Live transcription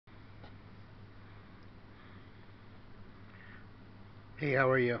Hey, how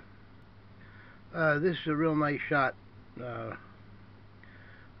are you? This is a real nice shot,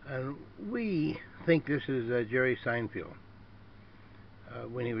 and we think this is Jerry Seinfeld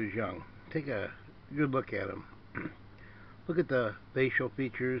when he was young. Take a good look at him. Look at the facial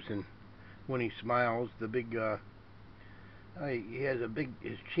features, and when he smiles, the big, he has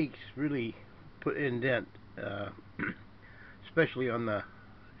his cheeks really put indent, especially on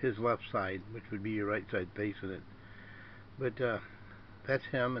his left side, which would be your right side facing it. But that's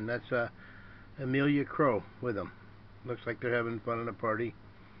him, and that's Emilia Crow with him. Looks like they're having fun at a party.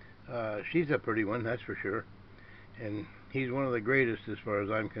 She's a pretty one, that's for sure. And he's one of the greatest as far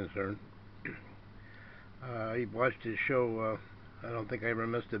as I'm concerned. I watched his show. I don't think I ever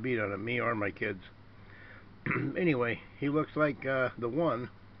missed a beat on it, me or my kids. Anyway, he looks like the one,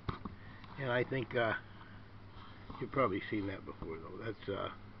 and I think you've probably seen that before, though.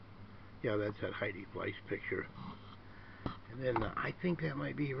 Yeah, that's that Heidi Fliess picture. And then I think that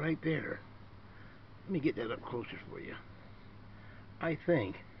might be right there. Let me get that up closer for you. I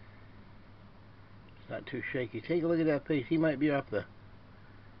think it's not too shaky. Take a look at that face. He might be off the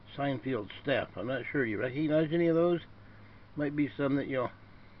Seinfeld step. I'm not sure. You recognize any of those? Might be some that you'll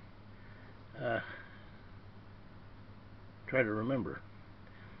try to remember.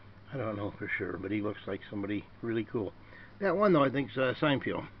 I don't know for sure, but he looks like somebody really cool. That one, though, I think is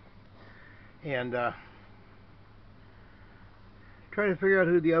Seinfeld. And try to figure out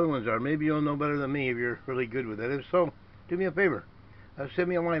who the other ones are. Maybe you'll know better than me if you're really good with it. If so, do me a favor. Send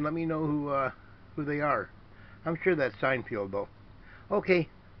me a line. Let me know who they are. I'm sure that's Seinfeld, though. Okay.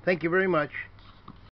 Thank you very much.